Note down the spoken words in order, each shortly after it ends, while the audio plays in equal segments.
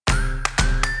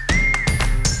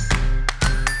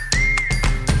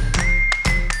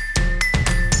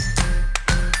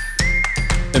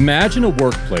Imagine a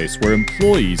workplace where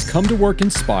employees come to work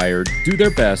inspired, do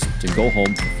their best, and go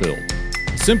home fulfilled.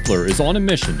 Simpler is on a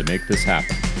mission to make this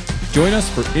happen. Join us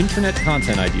for intranet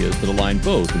content ideas that align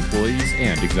both employees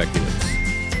and executives.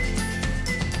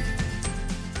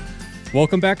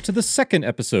 Welcome back to the second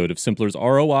episode of Simpler's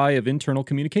ROI of Internal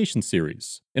Communication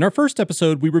series. In our first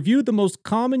episode, we reviewed the most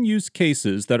common use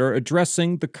cases that are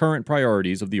addressing the current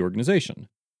priorities of the organization.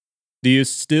 Do you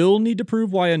still need to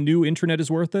prove why a new intranet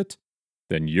is worth it?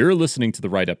 Then you're listening to the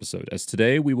right episode, as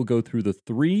today we will go through the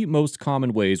three most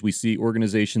common ways we see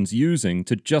organizations using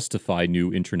to justify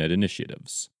new intranet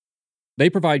initiatives. They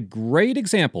provide great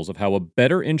examples of how a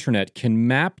better intranet can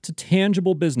map to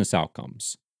tangible business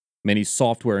outcomes. Many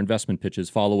software investment pitches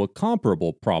follow a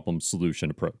comparable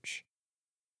problem-solution approach.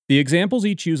 The examples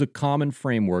each use a common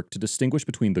framework to distinguish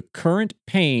between the current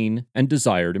pain and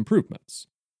desired improvements.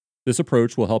 This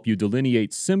approach will help you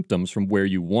delineate symptoms from where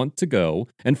you want to go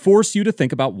and force you to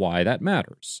think about why that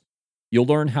matters. You'll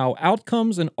learn how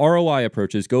outcomes and ROI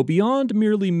approaches go beyond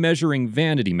merely measuring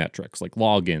vanity metrics like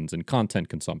logins and content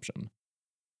consumption.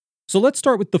 So let's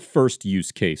start with the first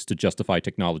use case to justify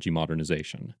technology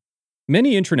modernization.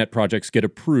 Many intranet projects get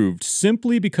approved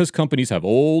simply because companies have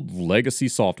old, legacy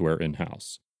software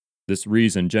in-house. This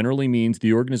reason generally means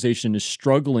the organization is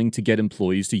struggling to get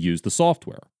employees to use the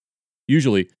software.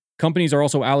 Usually, companies are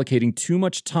also allocating too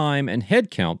much time and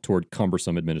headcount toward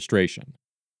cumbersome administration.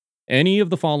 Any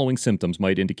of the following symptoms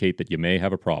might indicate that you may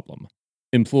have a problem.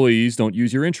 Employees don't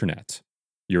use your intranet.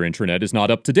 Your intranet is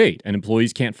not up to date, and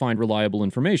employees can't find reliable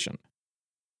information.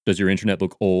 Does your intranet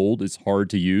look old, is hard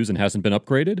to use, and hasn't been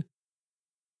upgraded?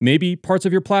 Maybe parts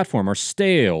of your platform are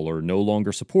stale or no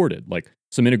longer supported, like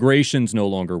some integrations no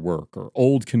longer work, or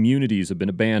old communities have been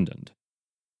abandoned.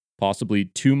 Possibly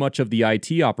too much of the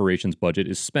IT operations budget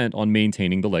is spent on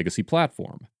maintaining the legacy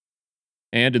platform.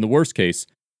 And in the worst case,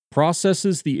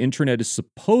 processes the intranet is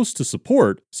supposed to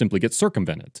support simply get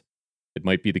circumvented. It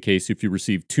might be the case if you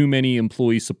receive too many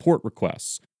employee support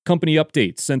requests, company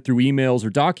updates sent through emails or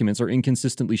documents are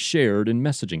inconsistently shared in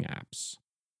messaging apps.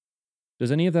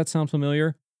 Does any of that sound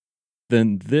familiar?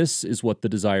 Then this is what the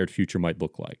desired future might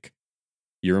look like.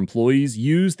 Your employees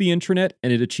use the intranet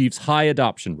and it achieves high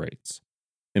adoption rates.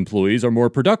 Employees are more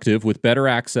productive with better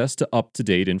access to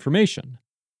up-to-date information.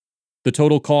 The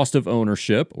total cost of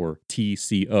ownership, or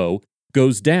TCO,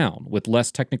 goes down with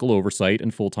less technical oversight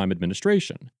and full-time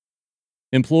administration.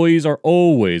 Employees are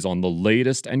always on the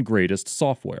latest and greatest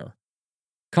software.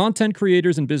 Content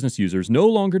creators and business users no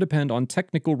longer depend on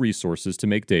technical resources to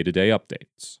make day-to-day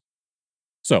updates.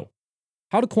 So,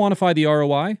 how to quantify the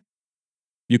ROI?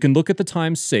 You can look at the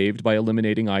time saved by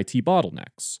eliminating IT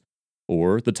bottlenecks,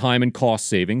 or the time and cost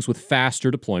savings with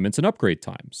faster deployments and upgrade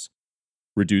times.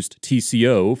 Reduced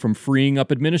TCO from freeing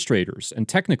up administrators and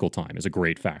technical time is a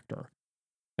great factor.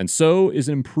 And so is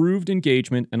improved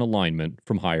engagement and alignment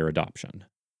from higher adoption.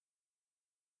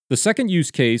 The second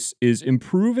use case is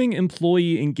improving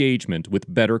employee engagement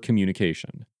with better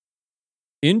communication.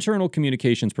 Internal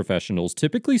communications professionals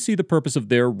typically see the purpose of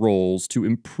their roles to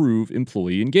improve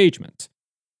employee engagement.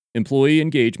 Employee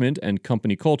engagement and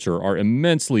company culture are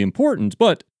immensely important,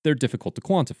 but they're difficult to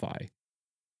quantify.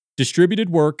 Distributed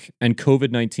work and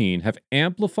COVID-19 have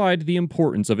amplified the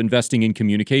importance of investing in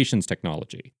communications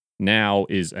technology. Now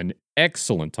is an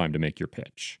excellent time to make your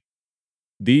pitch.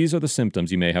 These are the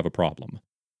symptoms you may have a problem.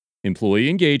 Employee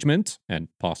engagement, and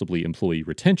possibly employee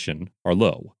retention, are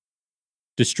low.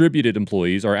 Distributed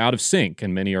employees are out of sync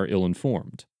and many are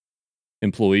ill-informed.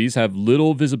 Employees have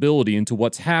little visibility into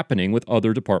what's happening with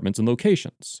other departments and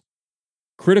locations.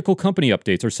 Critical company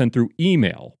updates are sent through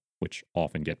email, which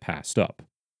often get passed up.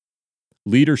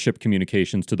 Leadership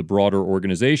communications to the broader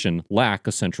organization lack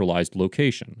a centralized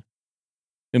location.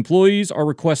 Employees are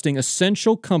requesting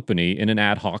essential company in an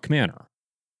ad hoc manner.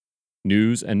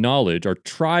 News and knowledge are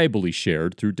tribally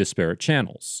shared through disparate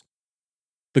channels.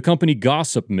 The company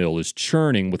gossip mill is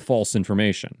churning with false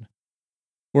information.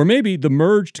 Or maybe the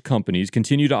merged companies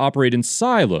continue to operate in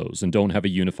silos and don't have a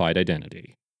unified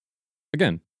identity.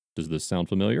 Again, does this sound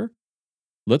familiar?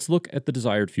 Let's look at the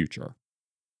desired future.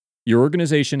 Your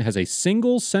organization has a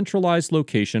single centralized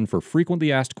location for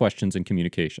frequently asked questions and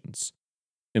communications.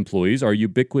 Employees are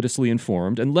ubiquitously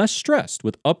informed and less stressed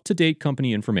with up-to-date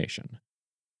company information.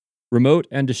 Remote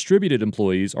and distributed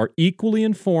employees are equally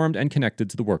informed and connected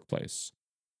to the workplace.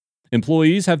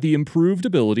 Employees have the improved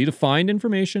ability to find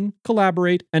information,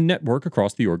 collaborate, and network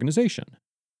across the organization.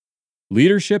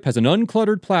 Leadership has an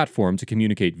uncluttered platform to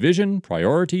communicate vision,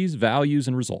 priorities, values,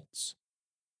 and results.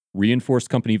 Reinforced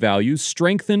company values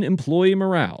strengthen employee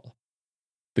morale.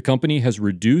 The company has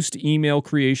reduced email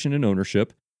creation and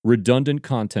ownership, redundant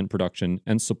content production,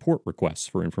 and support requests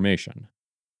for information?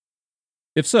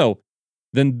 If so,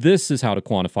 then this is how to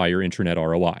quantify your intranet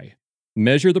ROI.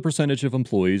 Measure the percentage of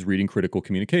employees reading critical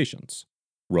communications.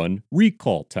 Run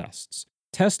recall tests.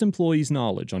 Test employees'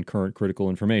 knowledge on current critical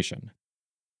information.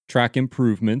 Track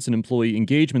improvements in employee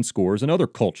engagement scores and other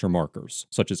culture markers,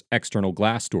 such as external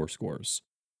Glassdoor scores.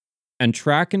 And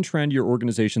track and trend your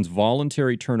organization's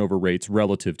voluntary turnover rates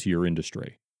relative to your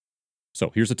industry.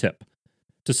 So here's a tip.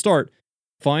 To start,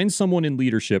 find someone in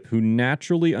leadership who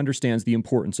naturally understands the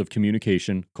importance of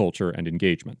communication, culture, and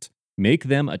engagement. Make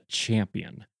them a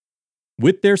champion.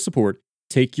 With their support,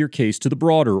 take your case to the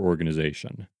broader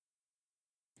organization.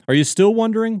 Are you still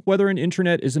wondering whether an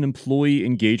intranet is an employee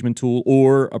engagement tool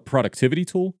or a productivity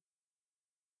tool?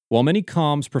 While many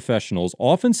comms professionals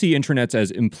often see intranets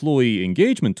as employee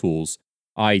engagement tools,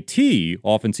 IT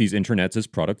often sees intranets as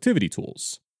productivity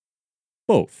tools.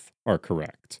 Both are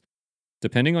correct.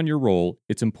 Depending on your role,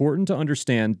 it's important to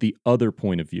understand the other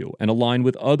point of view and align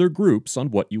with other groups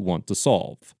on what you want to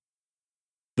solve.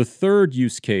 The third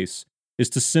use case is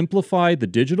to simplify the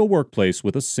digital workplace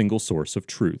with a single source of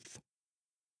truth.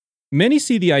 Many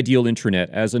see the ideal intranet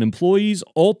as an employee's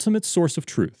ultimate source of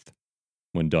truth.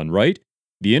 When done right,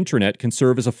 the intranet can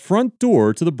serve as a front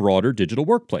door to the broader digital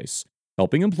workplace,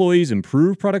 helping employees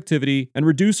improve productivity and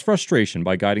reduce frustration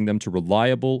by guiding them to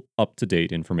reliable,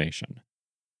 up-to-date information.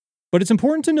 But it's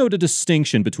important to note a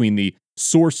distinction between the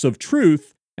source of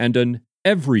truth and an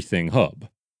everything hub.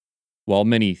 While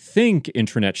many think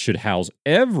intranet should house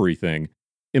everything,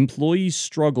 employees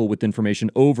struggle with information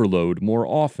overload more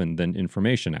often than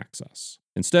information access.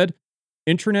 Instead,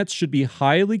 intranets should be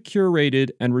highly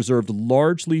curated and reserved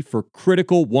largely for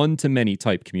critical one-to-many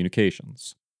type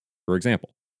communications. For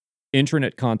example,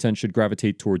 intranet content should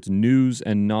gravitate towards news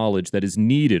and knowledge that is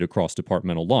needed across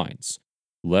departmental lines.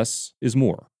 Less is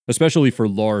more, especially for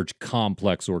large,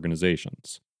 complex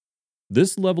organizations.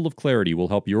 This level of clarity will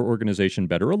help your organization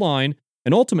better align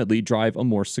and ultimately drive a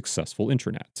more successful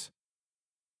intranet.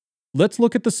 Let's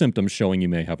look at the symptoms showing you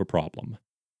may have a problem.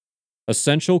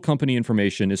 Essential company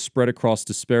information is spread across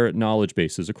disparate knowledge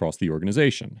bases across the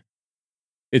organization.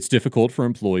 It's difficult for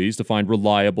employees to find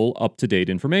reliable, up-to-date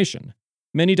information.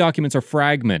 Many documents are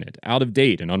fragmented, out of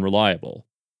date, and unreliable.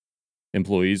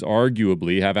 Employees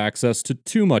arguably have access to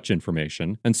too much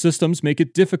information, and systems make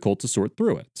it difficult to sort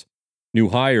through it. New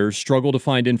hires struggle to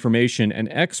find information and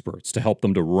experts to help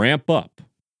them to ramp up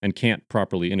and can't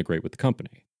properly integrate with the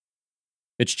company.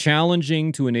 It's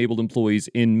challenging to enable employees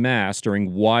en masse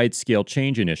during wide-scale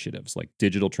change initiatives like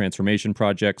digital transformation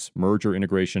projects, merger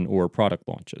integration, or product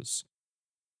launches.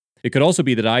 It could also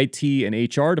be that IT and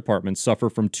HR departments suffer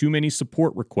from too many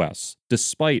support requests,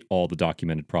 despite all the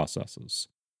documented processes.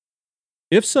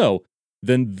 If so,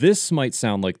 then this might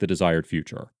sound like the desired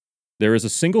future. There is a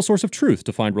single source of truth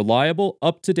to find reliable,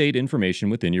 up-to-date information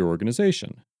within your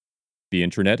organization. The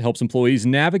intranet helps employees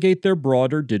navigate their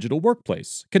broader digital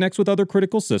workplace, connects with other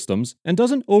critical systems, and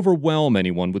doesn't overwhelm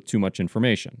anyone with too much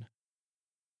information.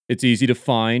 It's easy to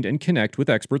find and connect with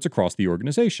experts across the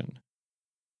organization.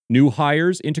 New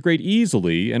hires integrate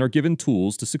easily and are given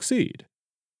tools to succeed.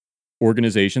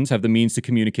 Organizations have the means to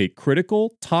communicate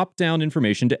critical, top-down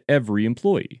information to every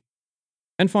employee.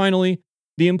 And finally,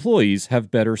 the employees have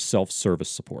better self-service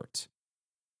support.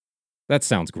 That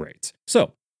sounds great.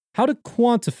 So, how to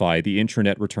quantify the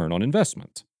intranet return on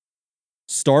investment?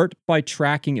 Start by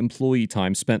tracking employee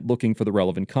time spent looking for the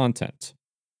relevant content.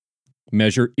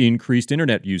 Measure increased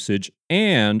internet usage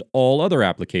and all other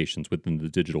applications within the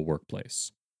digital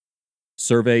workplace.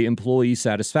 Survey employee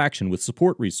satisfaction with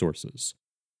support resources.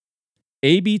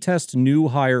 A/B test new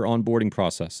hire onboarding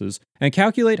processes and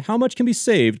calculate how much can be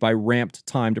saved by ramped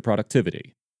time to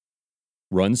productivity.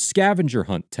 Run scavenger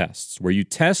hunt tests where you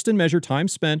test and measure time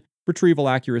spent, retrieval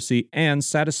accuracy, and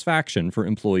satisfaction for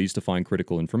employees to find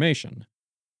critical information.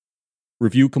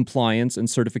 Review compliance and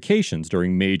certifications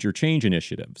during major change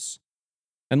initiatives.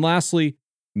 And lastly,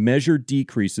 measure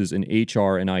decreases in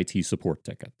HR and IT support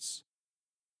tickets.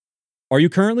 Are you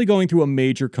currently going through a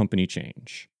major company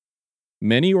change?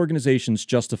 Many organizations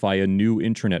justify a new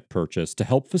intranet purchase to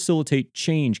help facilitate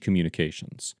change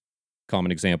communications.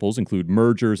 Common examples include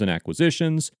mergers and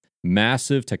acquisitions,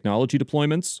 massive technology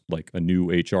deployments, like a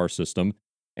new HR system,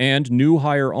 and new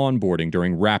hire onboarding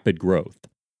during rapid growth.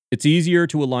 It's easier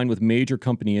to align with major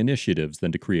company initiatives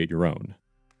than to create your own.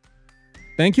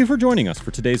 Thank you for joining us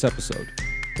for today's episode.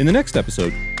 In the next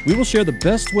episode, we will share the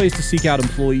best ways to seek out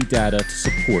employee data to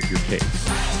support your case.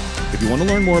 If you want to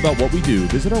learn more about what we do,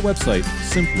 visit our website,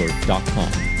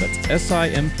 simpler.com. That's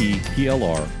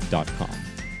simpplr.com.